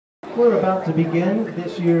we're about to begin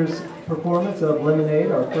this year's performance of Lemonade,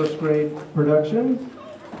 our first grade production.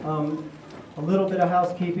 A little bit of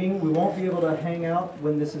housekeeping. We won't be able to hang out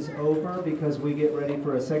when this is over because we get ready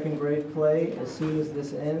for a second grade play. As soon as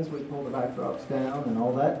this ends, we pull the backdrops down and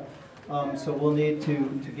all that. So we'll need to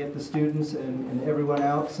get the students and everyone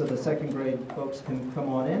out so the second grade folks can come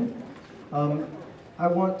on in. I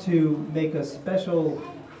want to make a special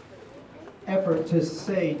effort to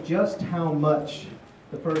say just how much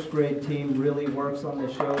the first grade team really works on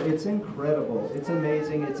this show. It's incredible, it's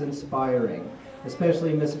amazing, it's inspiring,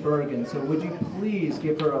 especially Miss Bergen. So would you please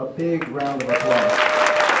give her a big round of applause.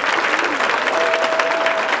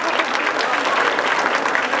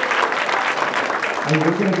 And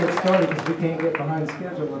we're going to get started because we can't get behind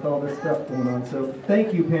schedule with all this stuff going on. So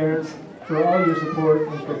thank you, parents, for all your support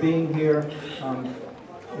and for being here.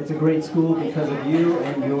 It's a great school because of you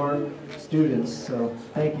and your students. So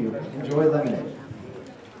thank you. Enjoy Lemonade.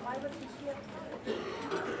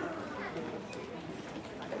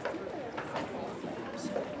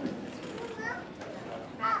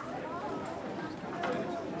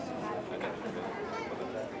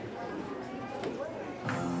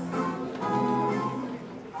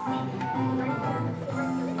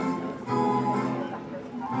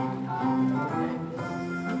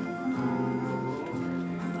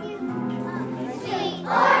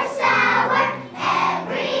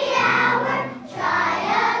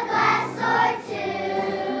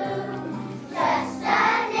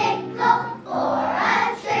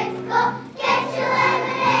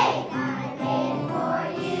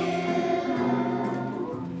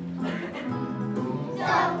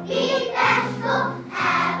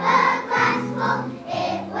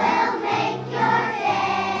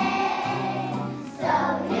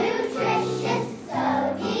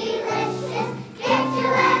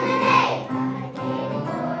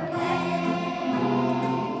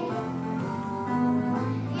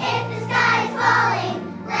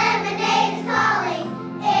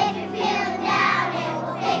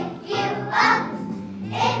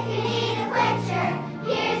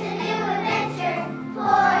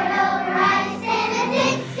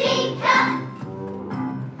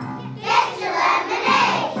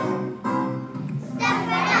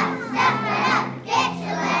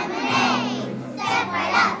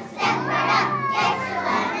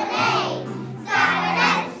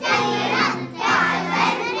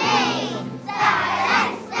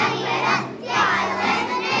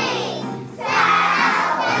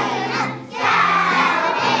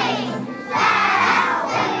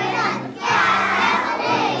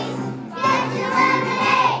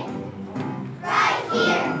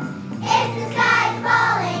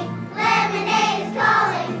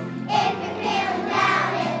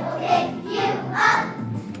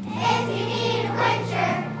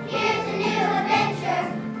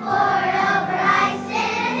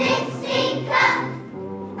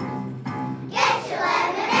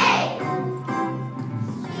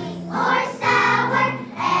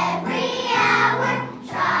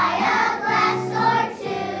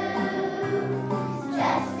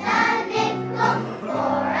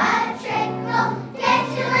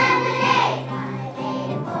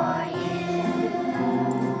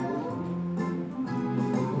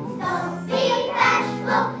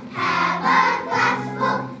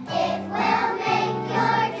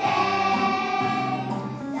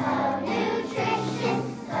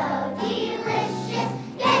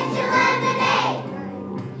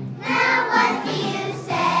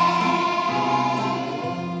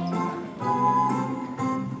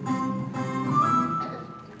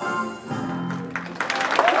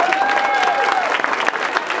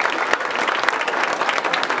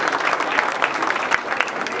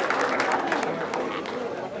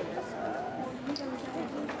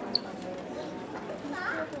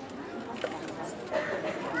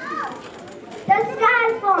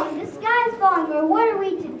 Or what are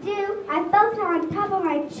we to do? I felt her on top of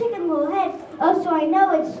my chicken little head. Oh, so I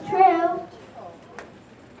know it's true.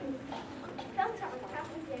 Felt her on top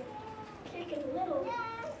of your chicken little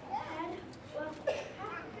head. Well,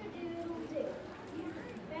 cock-a-doodle-doo.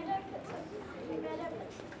 Better put some, better put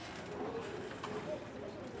some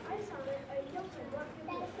ice on it, or you'll walk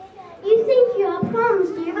your. You think you are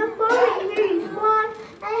promised, dear, before we hear you squawk.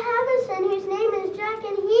 I have a son whose name is Jack,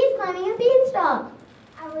 and he's climbing a beanstalk.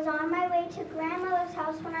 I was on my way to grandmother's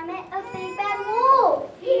house when I met a big bad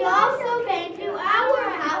wolf. He also came to our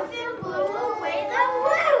house and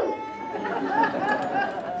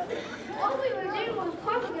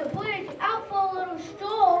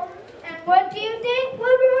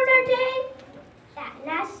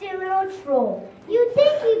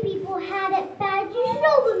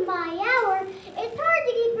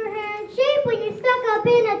up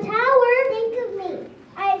in a tower. Think of me.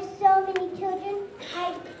 I have so many children.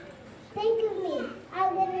 Think of me.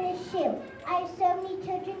 I live in a shoe. I have so many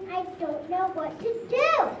children. I don't know what to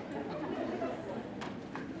do.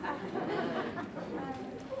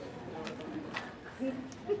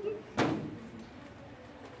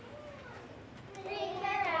 Bring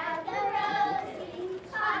her out the rosy,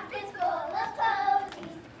 pockets full of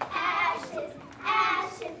posies. Ashes,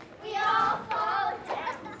 ashes, we all fall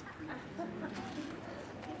down.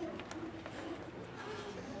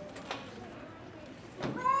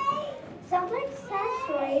 Sometimes sad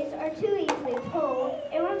stories are too easily told,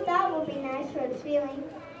 and one thought will be nice for it's feeling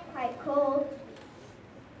quite cold.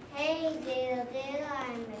 Hey diddle diddle,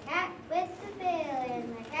 I'm the cat with the bill,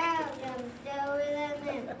 and the cow jumps over the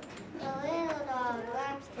mill. The little dog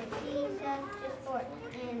laps to tease us to sport,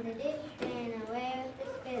 and the dish ran away with the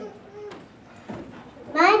spoon.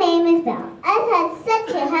 My name is Belle. I've had such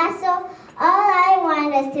a hassle. All I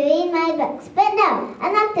wanted was to read my books, but no,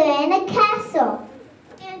 I'm locked away in a castle.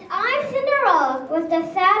 And I'm Cinderella with the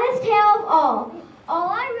saddest tale of all. All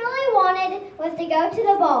I really wanted was to go to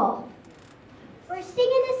the ball. We're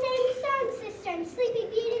singing the same song, sister. I'm Sleeping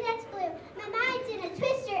Beauty that's blue. My mind's in a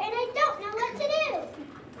twister and I don't know what to do.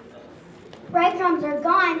 Breadcrumbs are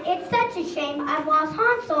gone. It's such a shame. I've lost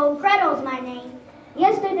Hansel. Gretel's my name.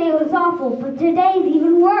 Yesterday was awful, but today's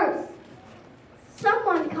even worse.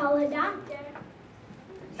 Someone call a doctor.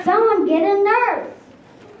 Someone get a nurse.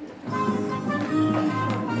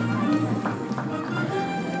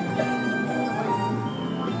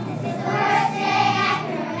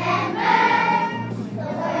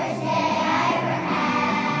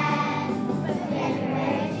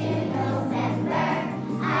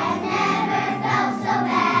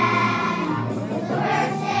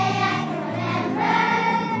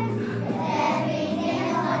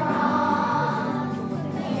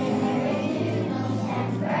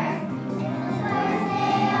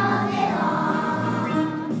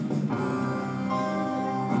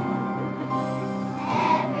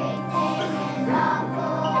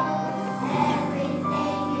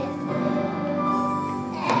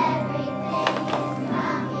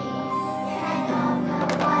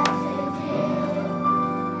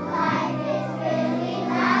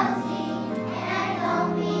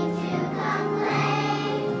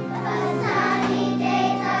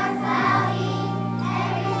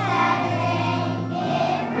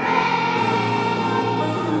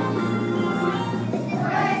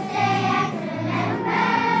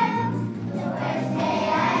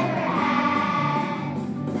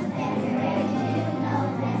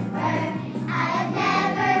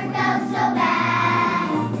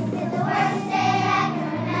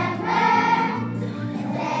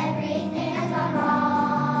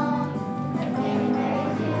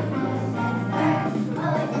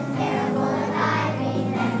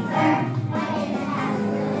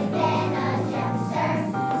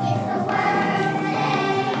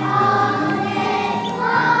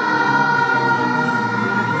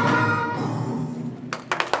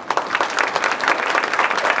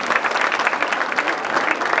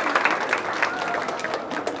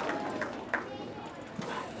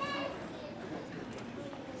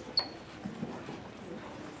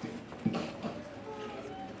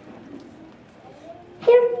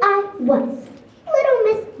 Was Little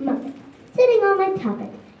Miss Muffet, sitting on my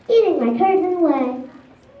tuffet, eating my curds and whey.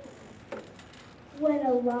 When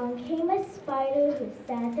along came a spider who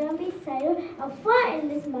sat down beside her and frightened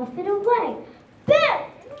Miss Muffet away. Bill!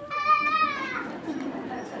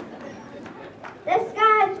 The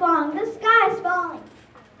sky's falling, the sky's falling.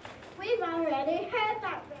 We've already heard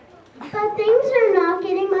that. But things are not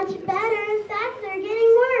getting much better. In fact, they're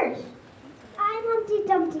getting worse. I'm Humpty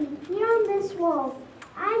Dumpty, here on this wall.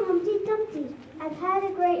 I'm Humpty Dumpty. I've had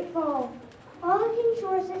a great fall. All the king's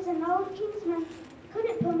horses and all the king's men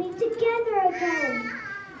couldn't put me together again.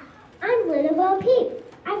 I'm Little Bo Peep.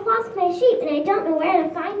 I've lost my sheep and I don't know where to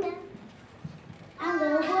find them. I'm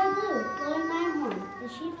Little Boy Blue, blowing my horn. The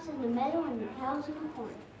sheep's in the meadow and the cow's in the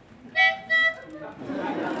corn.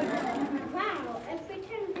 Wow, every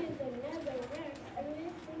time there's another verse,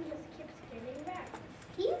 everything just keeps getting worse.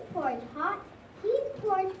 He poured hot, he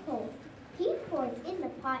poured cold. He poured in the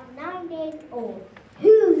pot 9 days old.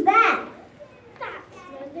 Who's that? That's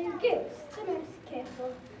Mother Goose, the most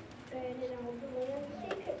careful bird in all the world. She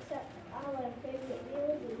cooks up all our favorite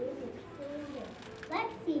meals and isn't clean.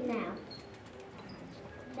 Let's see now.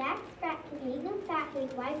 Jack Sprat can eat no fat,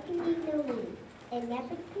 his wife can eat no lean. And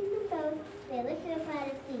never between them both, they lift it up out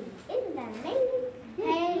of sea. Isn't that amazing?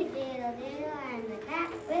 Hey diddle diddle, I'm the cat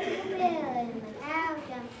with the bill, and the cow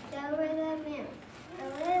jumps over the mill. The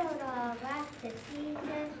little dog laughed to see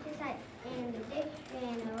just his sight, and the dish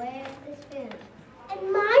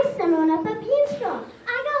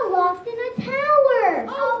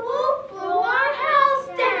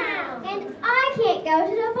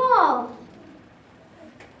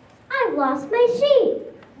I've lost my sheep.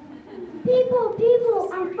 People,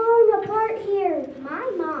 I'm falling apart here.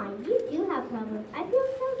 My, you do have problems. I feel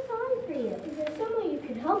so sorry for you. Is there someone you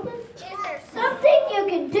can help us? Is there Something you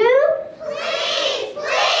can do? Please,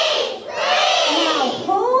 please, please! Now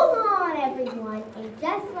hold on, everyone, and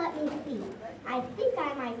just let me see. I think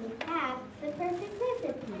I might have the perfect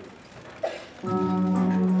recipe.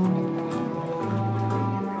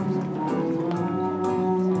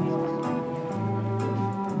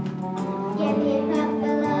 Give me a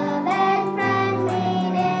couple of and friendly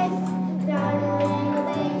days. Start a little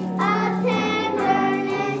bit of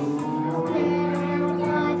tenderness. Turn around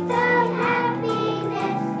lots of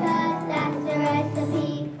happiness, 'cause that's the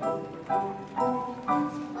recipe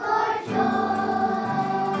for joy.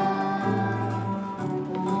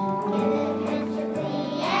 Give it patiently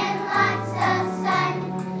and lots of sun.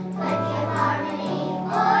 Plenty of harmony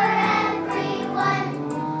for everyone.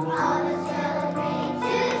 All to celebrate,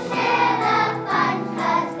 to share the fun,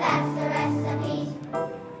 'cause that's the recipe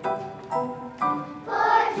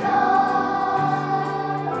for joy.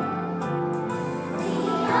 We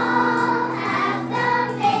all have the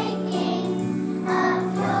making of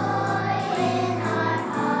joy in our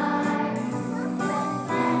hearts. Just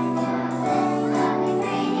like a list of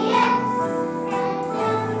ingredients, and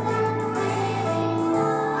you're the wearing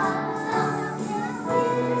of songs.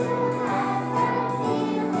 You have the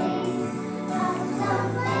feeling of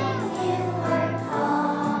something you worked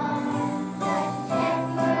on. Just check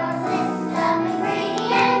your list of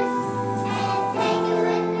ingredients and take it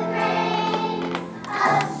with a grain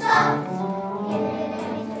of salt. Give it a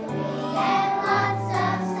recipe and lots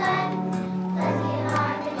of sun. Plenty of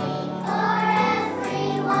harmony for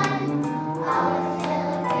everyone. Always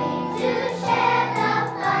celebrate, to share the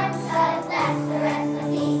fun, 'cause that's the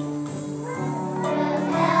recipe. We'll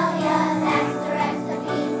tell ya that's the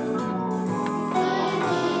recipe.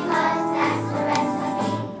 Believe us, that's the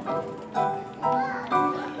recipe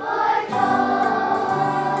for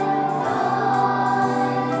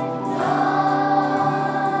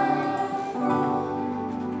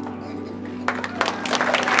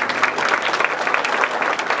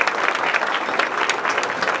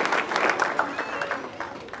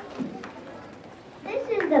This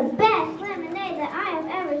is the best lemonade that I have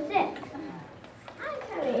ever sipped. I'm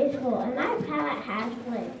tummy is full and my palate has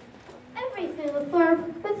lit. Every single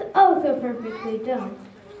form was oh so perfectly done.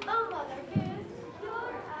 Oh, Mother Goose, you're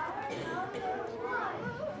our number one.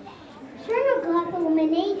 Sure, a glass of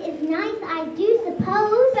lemonade is nice, I do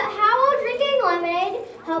suppose. But how will drinking lemonade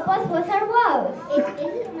help us with our woes? It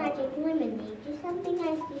isn't magic lemonade, just something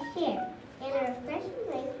nice to share. And a refreshing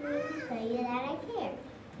way for me to show you that I care.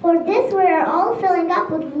 For this we are all filling up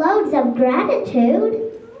with loads of gratitude.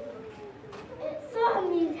 It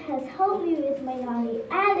certainly has helped me with my naughty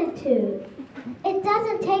attitude. It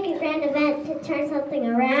doesn't take a grand event to turn something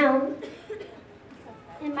around.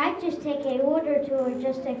 It might just take a word or two or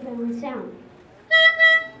just a friendly sound.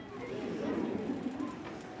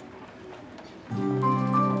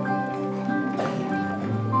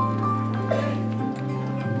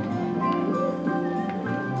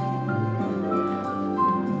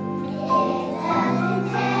 It doesn't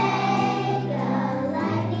take a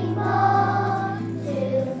lightning bolt to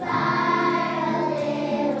fire a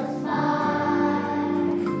little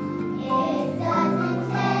spark. It doesn't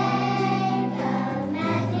take a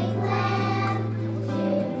magic lamp to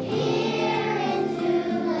peer into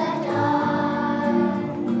the dark.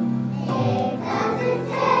 It doesn't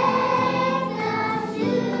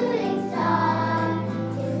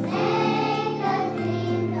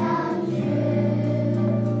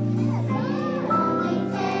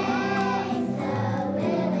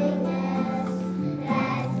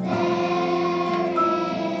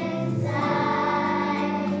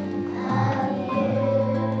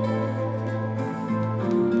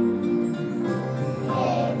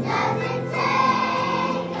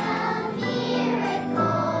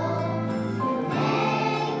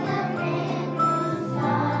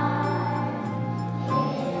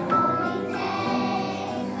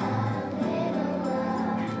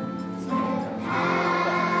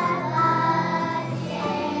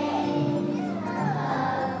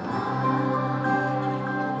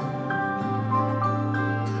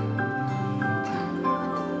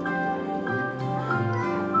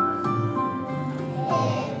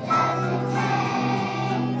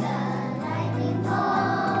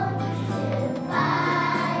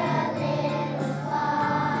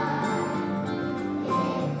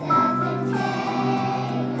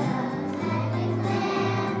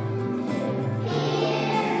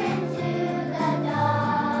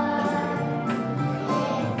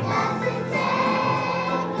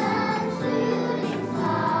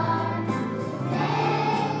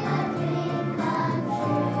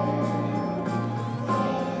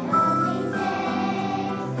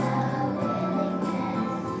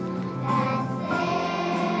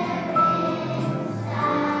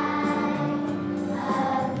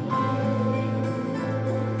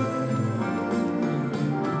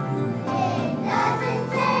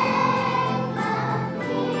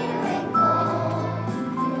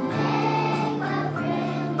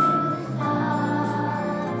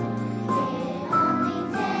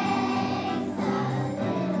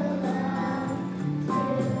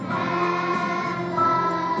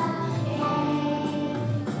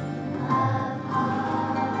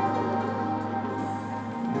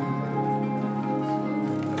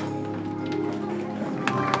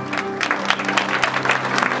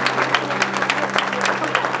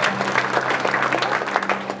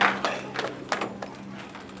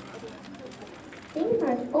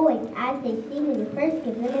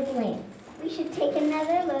day. We should take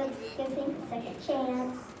another look, give things a second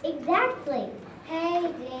chance. Exactly. Hey,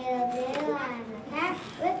 diddle, diddle, I'm the cat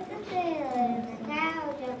with the fiddle, and the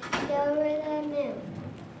cow jumped over the moon.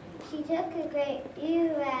 She took a great view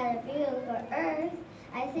at a beautiful earth.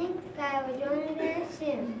 I think I will join her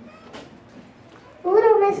soon.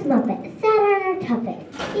 Little Miss Muffet sat on her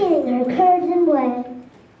tuffet, eating her curds and whey.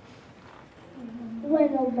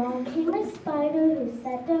 When along came a spider who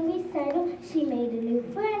sat down beside her, she made a new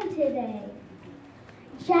friend today.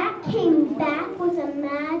 Jack came back with a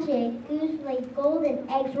magic goose laid golden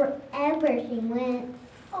eggs wherever she went.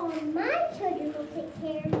 Oh, my children will take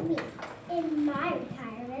care of me in my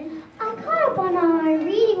retirement. I caught up on all my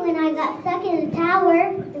reading when I got stuck in the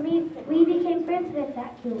tower. We became friends with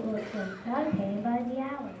that cute little twin, not paying by the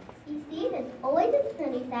hour. You see, there's always a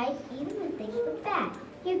sunny side, even when things look bad.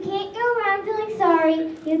 You can't go around feeling sorry.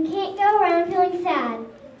 You can't go around feeling sad.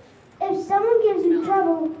 If someone gives you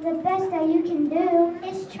trouble, the best that you can do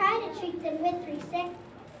Is try to treat them with respect.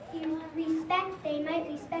 They might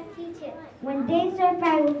respect you too. when days are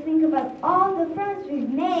bad, we'll think about all the friends we've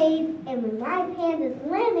made. And when life hands us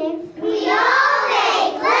lemons, We all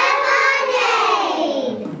make lemons!